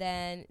 and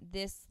then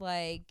this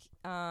like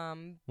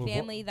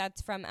family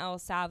that's from El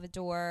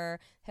Salvador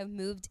have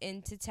moved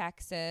into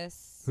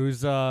Texas.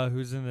 Who's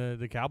in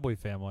the cowboy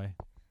family?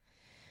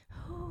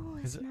 Oh,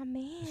 Is it's it- my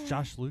man. It's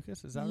Josh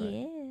Lucas. Is that right?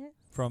 Yeah.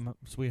 From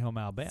Sweet Home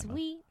Alabama.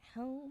 Sweet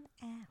Home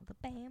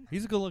Alabama.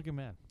 He's a good-looking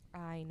man.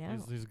 I know.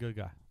 He's a good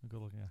guy. A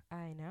good-looking guy.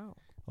 I know.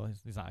 Well,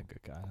 he's not a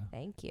good guy. Though.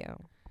 Thank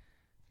you.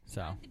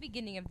 So, At the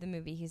beginning of the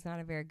movie, he's not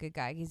a very good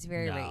guy. He's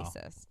very No.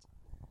 racist.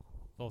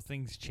 well,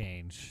 things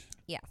change.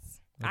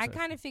 Yes. That's I it.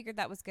 kind of figured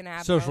that was going to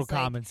happen. I Social was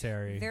like,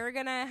 commentary. they're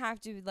going to have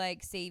to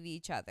like save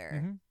each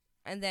other. Mhm.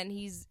 And then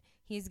he's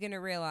going to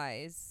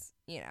realize,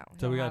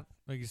 So we he'll got, have-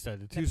 like you said,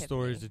 the an two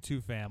stories, epiphany. the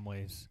two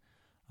families,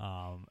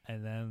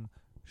 and then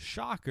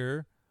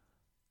shocker.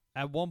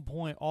 At one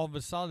point, all of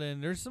a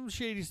sudden, there's some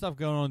shady stuff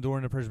going on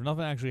during the purge, but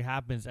nothing actually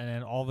happens. And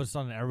then all of a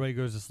sudden, everybody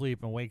goes to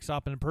sleep and wakes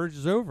up, and the purge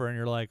is over. And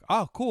you're like,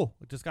 "Oh, cool!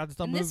 We just got this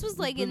done." and this was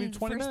like in the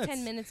 20 first minutes.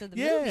 10 minutes of the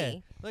Yeah,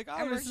 movie. like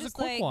And oh, we're this is a just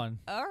quick like, one.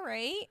 All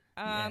right.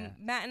 Yeah.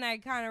 Matt and I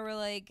kind of were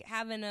like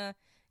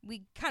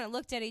we kind of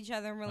looked at each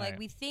other and we're like, Right.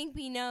 we think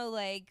we know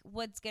like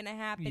what's going to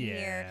happen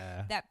here.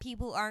 Yeah. That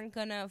people aren't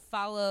going to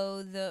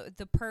follow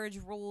the purge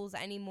rules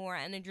anymore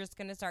and they're just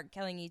going to start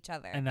killing each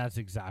other. And that's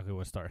exactly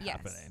what started Yes.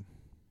 happening.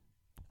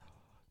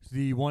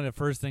 One of the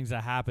first things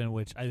that happened,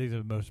 which I think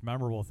the most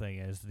memorable thing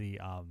is the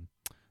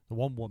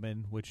one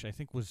woman, which I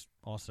think was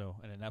also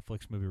in a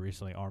Netflix movie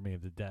recently, Army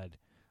of the Dead.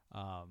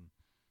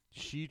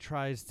 She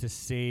tries to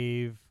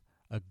save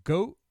a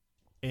goat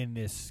in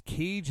this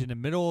cage in the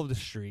middle of the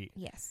street.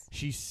 Yes.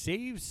 She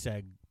saves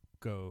said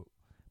goat,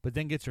 but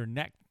then gets her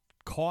neck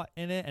caught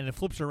in it, and it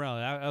flips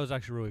around. That was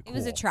actually really cool. It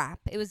was a trap.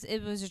 It was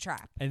a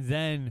trap. And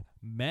then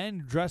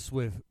men dressed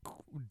with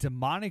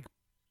demonic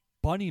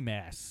bunny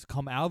masks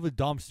come out of a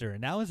dumpster,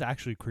 and that was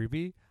actually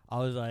creepy. I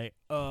was like,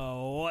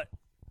 oh, what?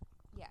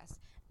 Yes.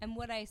 And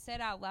what I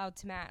said out loud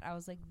to Matt, I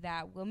was like,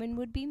 that woman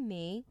would be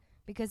me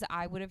because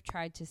I would have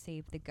tried to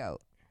save the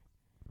goat.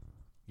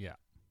 Yeah.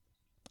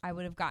 I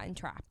would have gotten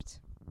trapped.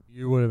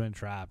 You would have been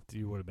trapped.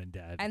 You would have been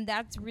dead. And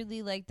that's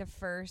really like the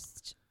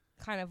first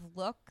kind of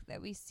look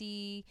that we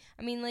see.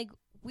 I mean, like,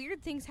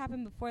 weird things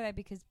happened before that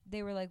because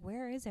they were like,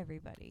 where is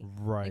everybody?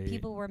 Right. Like,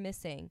 people were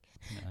missing.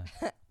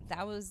 Yeah.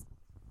 That was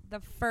the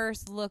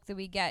first look that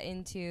we get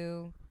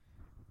into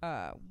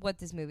what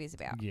this movie is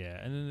about. Yeah,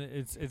 and then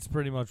it's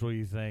pretty much what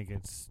you think.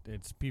 It's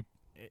people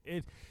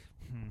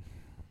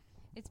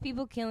It's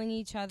people killing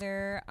each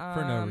other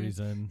for no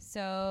reason.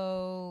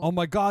 So Oh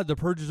my God, the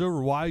purge is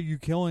over. Why are you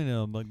killing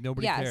them? Like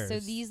nobody yeah, cares. so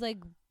these like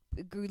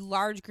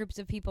large groups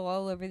of people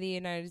all over the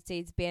United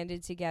States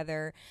banded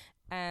together,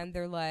 and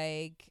they're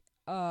like,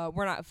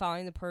 we're not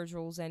following the purge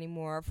rules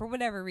anymore for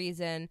whatever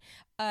reason.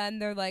 And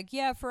they're like,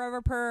 yeah,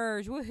 forever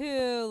purge,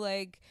 woohoo!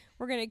 Like,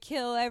 we're gonna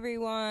kill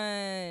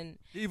everyone.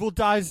 Evil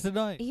dies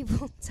tonight.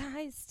 Evil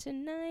dies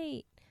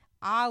tonight.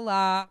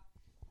 Allah.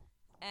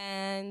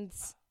 And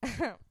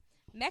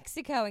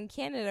Mexico and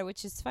Canada,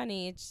 which is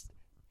funny, it's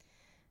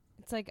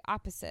like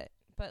opposite.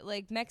 But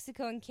like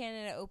Mexico and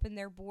Canada opened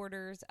their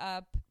borders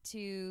up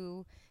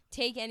to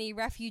take any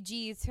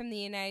refugees from the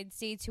United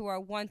States who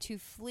want to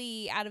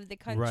flee out of the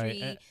country,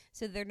 Right.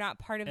 so they're not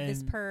part of this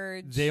And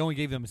purge. They only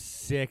gave them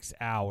 6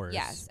 hours.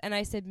 Yes, and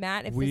I said,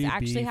 Matt, if We this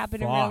actually be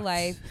happened in real fucked.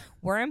 life,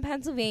 we're in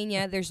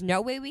Pennsylvania. There's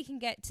no way we can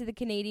get to the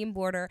Canadian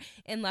border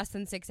in less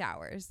than 6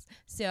 hours.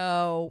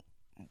 So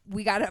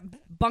we gotta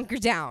bunker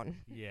down.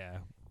 Yeah,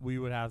 we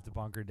would have to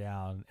bunker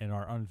down in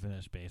our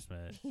unfinished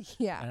basement.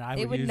 Yeah, and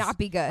it would not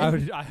be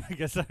good. I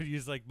guess I would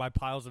use like my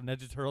piles of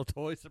Ninja Turtle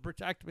toys to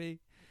protect me.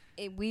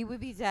 We would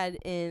be dead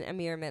in a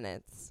mere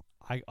minutes.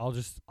 I'll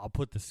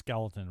put the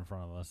skeleton in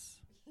front of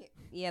us.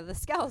 Yeah, the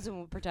skeleton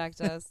will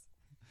protect us.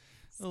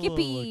 It'll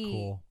Skippy. look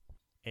cool.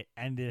 It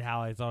ended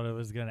how I thought it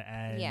was gonna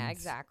end. Yeah,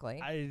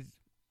 exactly.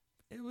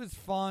 It was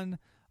fun.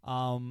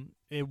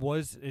 It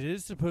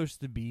is supposed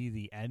to be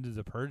the end of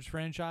the Purge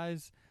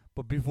franchise,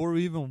 but before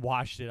we even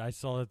watched it, I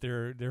saw that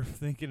they're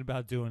thinking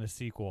about doing a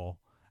sequel,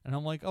 and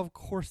I'm like, of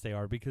course they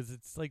are, because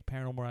it's like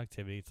Paranormal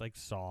Activity, it's like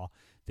Saw.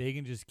 They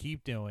can just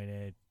keep doing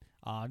it.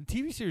 The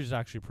TV series is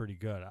actually pretty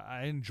good.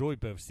 I enjoyed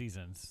both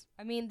seasons.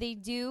 I mean, they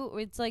do.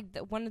 It's like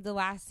one of the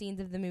last scenes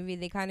of the movie.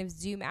 They kind of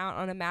zoom out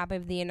on a map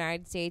of the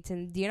United States,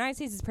 and the United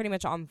States is pretty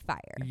much on fire.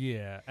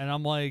 Yeah, and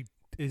I'm like,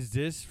 is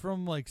this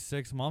from like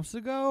 6 months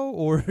ago,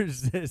 or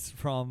is this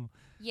from?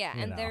 Yeah,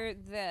 and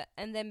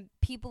and then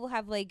people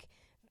have like,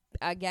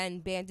 again,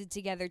 banded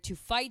together to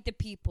fight the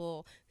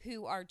people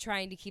who are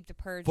trying to keep the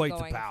purge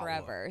going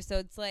forever. So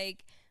it's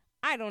like,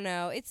 I don't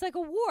know. It's like a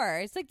war.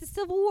 It's like the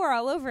Civil War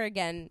all over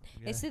again.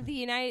 Yeah. It's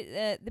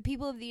the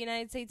people of the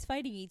United States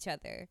fighting each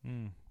other.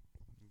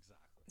 Exactly.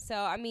 So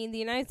I mean, the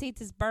United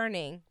States is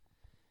burning,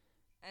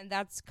 and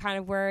that's kind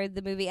of where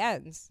the movie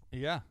ends.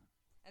 Yeah.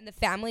 And the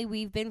family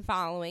we've been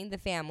following, the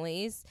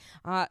families,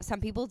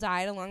 some people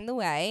died along the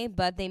way,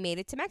 but they made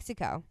it to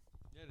Mexico.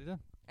 Yeah, they did.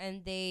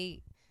 And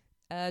they,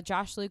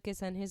 Josh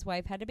Lucas and his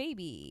wife had a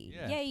baby.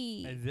 Yeah.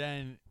 Yay! And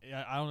then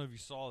I don't know if you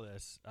saw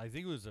this. I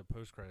think it was a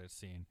post-credit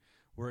scene.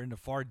 Where in the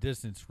far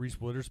distance, Reese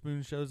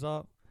Witherspoon shows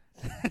up.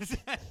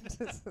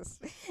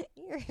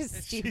 You're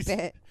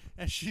stupid.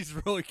 And she's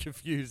really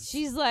confused.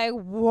 She's like,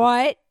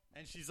 what?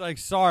 And she's like,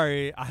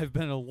 sorry, I've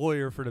been a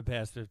lawyer for the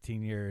past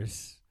 15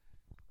 years.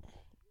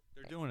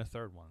 They're doing a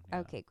third one.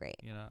 Okay, great.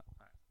 You know,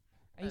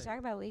 Are you talking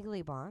about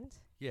Legally Blonde?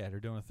 Yeah, they're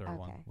doing a third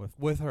one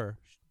with her.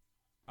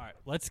 All right,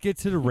 let's get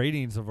to the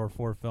ratings of our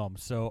 4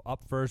 films. So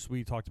up first,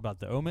 we talked about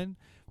The Omen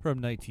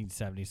from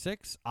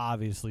 1976,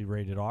 obviously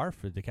rated R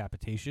for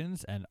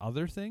decapitations and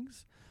other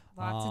things.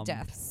 Lots of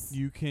deaths.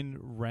 You can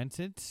rent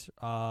it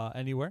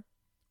anywhere,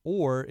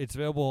 or it's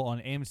available on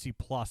AMC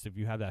Plus if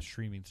you have that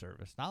streaming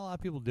service. Not a lot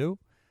of people do.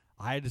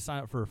 I had to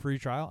sign up for a free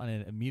trial and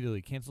then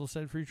immediately cancel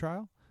said free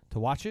trial to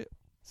watch it.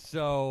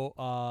 So,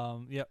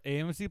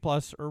 AMC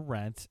Plus or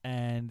rent,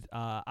 and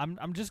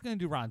I'm just gonna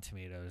do Rotten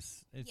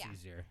Tomatoes. It's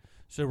easier.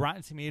 So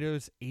Rotten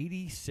Tomatoes,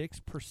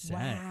 86%.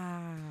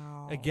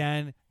 Wow.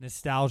 Again,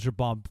 nostalgia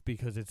bump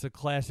because it's a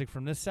classic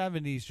from the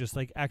 70s, just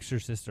like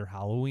Exorcist or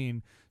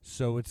Halloween.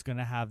 So it's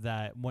gonna have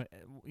that one.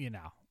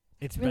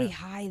 It's really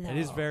high though. It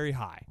is very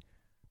high,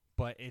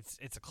 but it's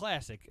a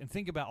classic. And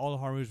think about all the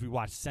horror movies we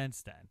watched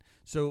since then.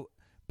 So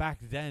back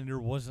then there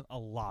wasn't a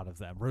lot of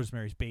them.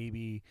 Rosemary's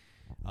Baby.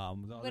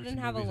 We didn't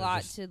have a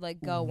lot to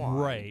like go on.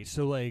 Right.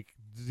 So like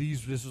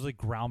this was like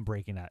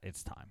groundbreaking at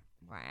its time.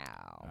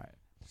 Wow. All right.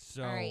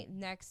 So, all right,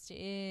 next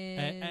is...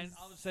 And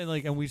I'll say,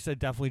 and we said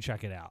definitely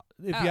check it out.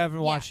 If you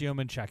haven't watched The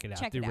Omen, check it out.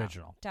 Check the it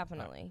original. Out.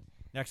 Definitely. Right.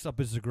 Next up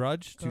is The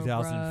Grudge,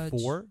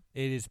 2004.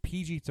 It is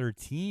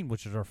PG-13,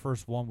 which is our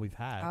first one we've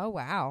had. Oh,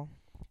 wow.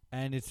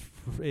 And it's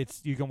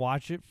you can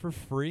watch it for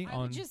free.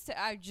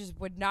 I just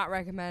would not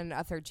recommend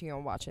a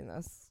 13-year-old watching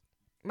this.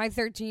 My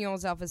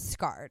 13-year-old self is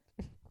scarred.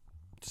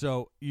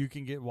 So you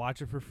can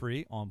watch it for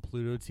free on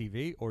Pluto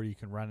TV, or you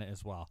can rent it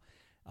as well.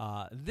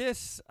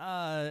 This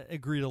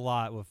agreed a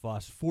lot with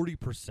us,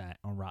 40%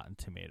 on Rotten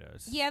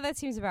Tomatoes. Yeah, that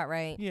seems about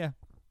right. Yeah.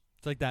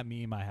 It's like that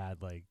meme I had.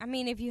 I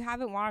mean, if you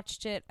haven't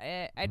watched it,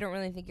 I don't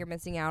really think you're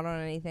missing out on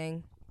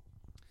anything.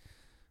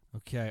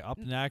 Okay, up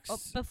next. Oh,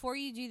 before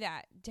you do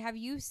that, have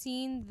you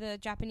seen the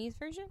Japanese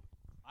version?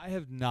 I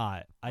have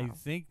not. Wow. I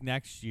think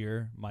next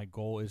year my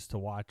goal is to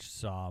watch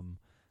some.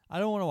 I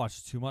don't want to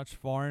watch too much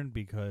foreign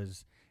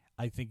because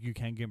I think you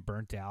can get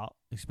burnt out,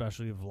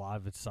 especially with a lot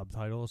of its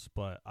subtitles,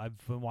 but I've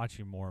been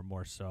watching more and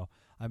more, so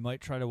I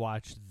might try to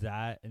watch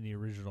that and the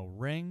original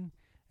Ring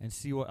and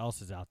see what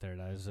else is out there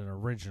that is an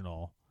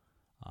original.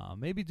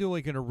 Maybe do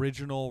like an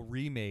original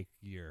remake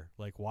year.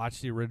 Like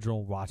watch the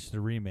original, watch the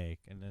remake,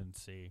 and then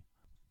see.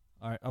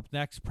 All right, up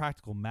next,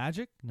 Practical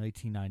Magic,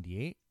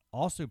 1998,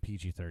 also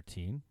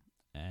PG-13,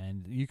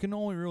 and you can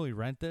only really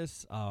rent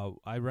this.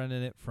 I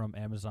rented it from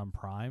Amazon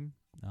Prime.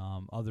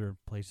 Other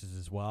places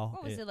as well.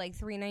 What was it like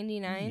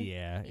 $3.99?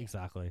 Yeah,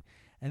 exactly.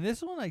 And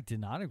this one I did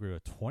not agree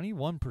with.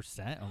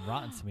 21% on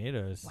Rotten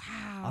Tomatoes.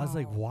 Wow. I was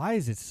like, why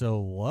is it so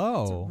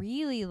low? It's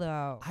really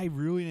low. I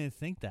really didn't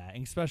think that.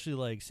 And especially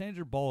like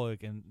Sandra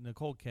Bullock and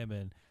Nicole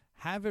Kidman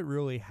haven't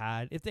really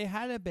had. If they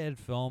had a bad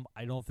film,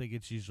 I don't think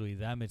it's usually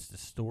them. It's the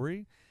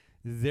story.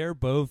 They're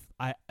both.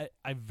 I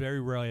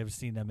very rarely have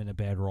seen them in a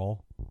bad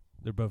role.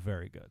 They're both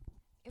very good.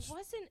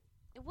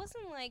 It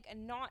wasn't like a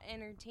not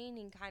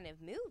entertaining kind of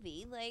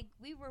movie. Like,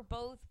 we were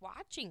both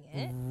watching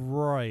it.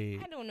 Right.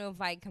 I don't know if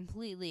I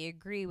completely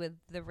agree with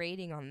the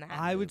rating on that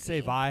I would say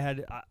if I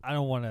had, I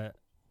don't want to,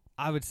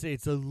 I would say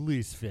it's at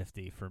least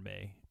 50 for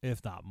me,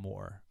 if not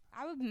more.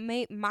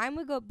 Mine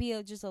would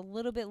be just a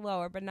little bit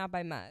lower, but not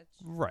by much.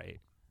 Right.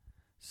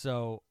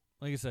 So,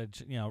 like I said,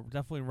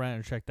 definitely rent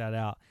and check that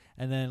out.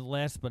 And then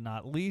last but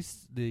not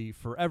least, the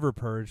Forever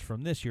Purge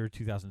from this year,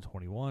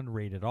 2021,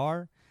 rated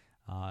R.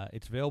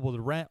 It's available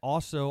to rent.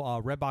 Also,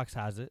 Redbox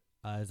has it,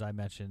 as I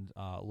mentioned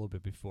a little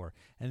bit before.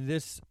 And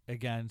this,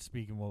 again,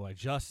 speaking of what I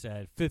just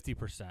said,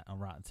 50% on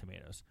Rotten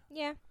Tomatoes.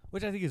 Yeah.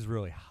 Which I think is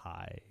really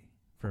high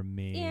for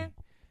me. Yeah.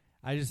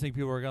 I just think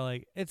people are going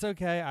like, it's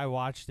okay. I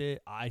watched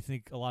it. I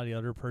think a lot of the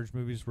other Purge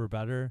movies were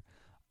better.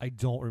 I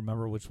don't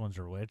remember which ones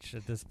are which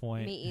at this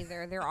point. Me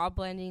either. They're all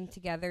blending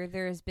together.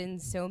 There's been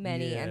so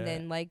many. Yeah. And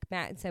then, like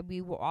Matt said,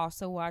 we will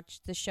also watch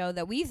the show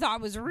that we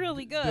thought was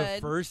really good.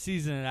 The first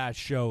season of that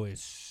show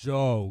is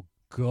so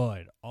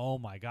good. Oh,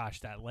 my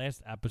gosh. That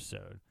last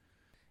episode.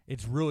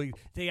 It's really,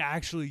 they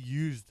actually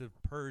used the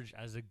Purge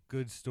as a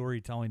good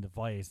storytelling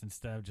device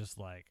instead of just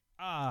like,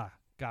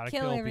 gotta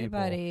kill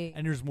everybody. People.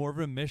 And there's more of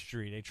a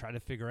mystery. They try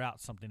to figure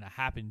out something that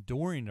happened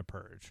during the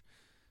Purge.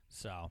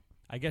 So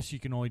I guess you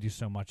can only do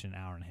so much in an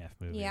hour-and-a-half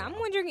movie. Yeah, I'm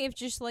wondering if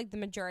just like the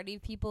majority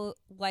of people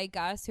like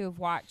us who have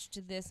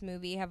watched this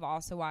movie have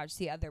also watched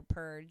the other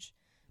Purge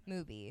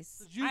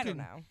movies. I don't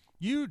know.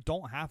 You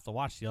don't have to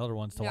watch the other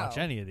ones to watch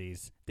any of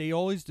these. They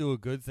always do a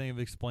good thing of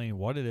explaining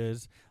what it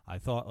is. I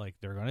thought like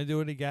they're going to do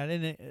it again,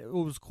 and it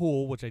was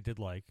cool, which I did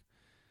like.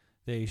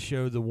 They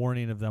showed the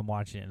warning of them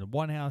watching it in the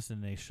one house,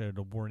 and they showed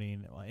a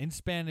warning in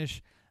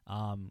Spanish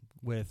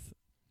with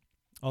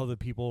all the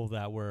people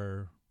that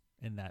were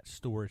in that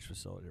storage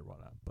facility or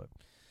whatnot. But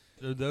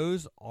so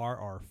those are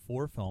our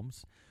 4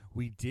 films.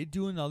 We did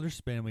do another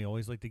spin. We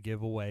always like to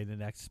give away the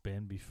next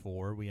spin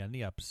before we end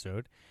the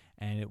episode,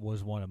 and it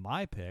was one of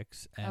my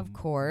picks. And of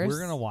course. We're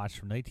going to watch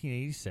from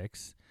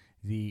 1986,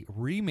 the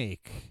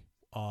remake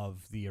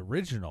of the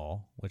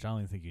original, which I don't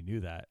even think you knew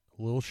that,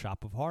 Little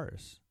Shop of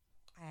Horrors.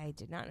 I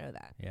did not know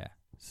that. Yeah,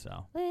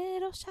 so.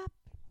 Little Shop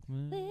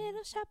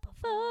of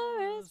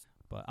Horrors.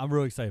 But I'm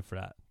really excited for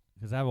that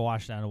because I haven't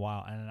watched that in a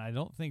while, and I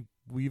don't think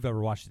we've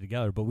ever watched it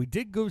together, but we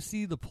did go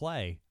see the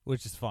play,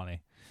 which is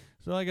funny.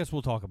 So I guess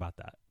we'll talk about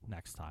that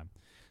next time.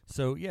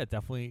 So, yeah,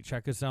 definitely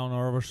check us out on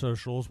all of our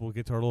socials. We'll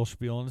get to our little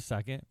spiel in a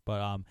second.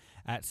 But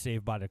at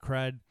Saved by the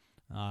Cred,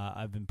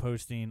 I've been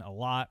posting a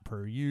lot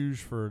per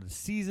usual for the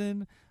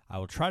season. I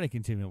will try to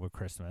continue it with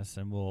Christmas,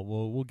 and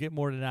we'll get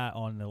more to that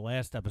on the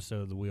last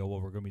episode of The Wheel,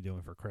 what we're going to be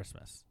doing for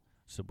Christmas,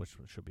 so which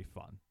should be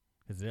fun.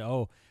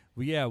 Because,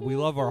 we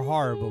love our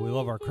horror, but we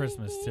love our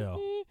Christmas,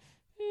 too.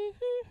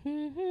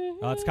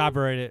 It's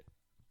copyrighted.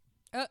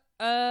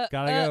 Gotta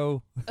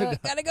go.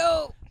 Gotta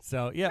go.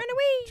 So, yeah, Run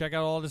away. Check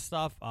out all this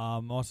stuff.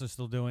 I'm also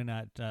still doing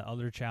that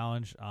other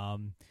challenge.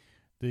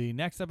 The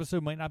next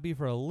episode might not be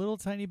for a little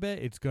tiny bit.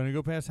 It's going to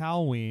go past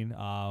Halloween.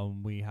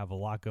 We have a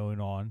lot going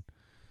on.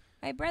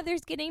 My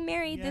brother's getting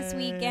married this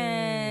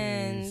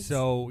weekend.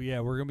 So,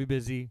 yeah, we're going to be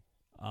busy.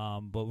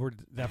 But we're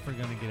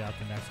definitely going to get out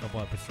the next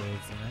couple episodes.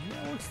 And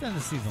then we'll extend the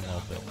season a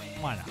little bit.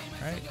 Why not,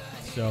 right?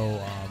 So,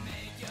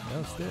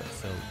 let's do it.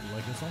 So,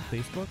 like us on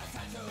Facebook.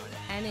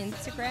 And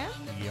Instagram.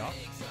 Yup.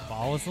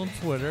 Follow us on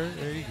Twitter.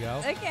 There you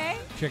go. Okay.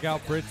 Check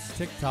out Brit's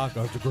TikTok.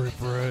 At the Great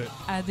Brit.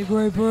 At the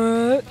Great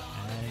Brit.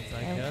 And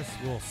I guess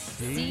we'll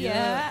see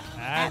ya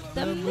at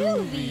the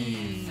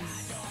movies.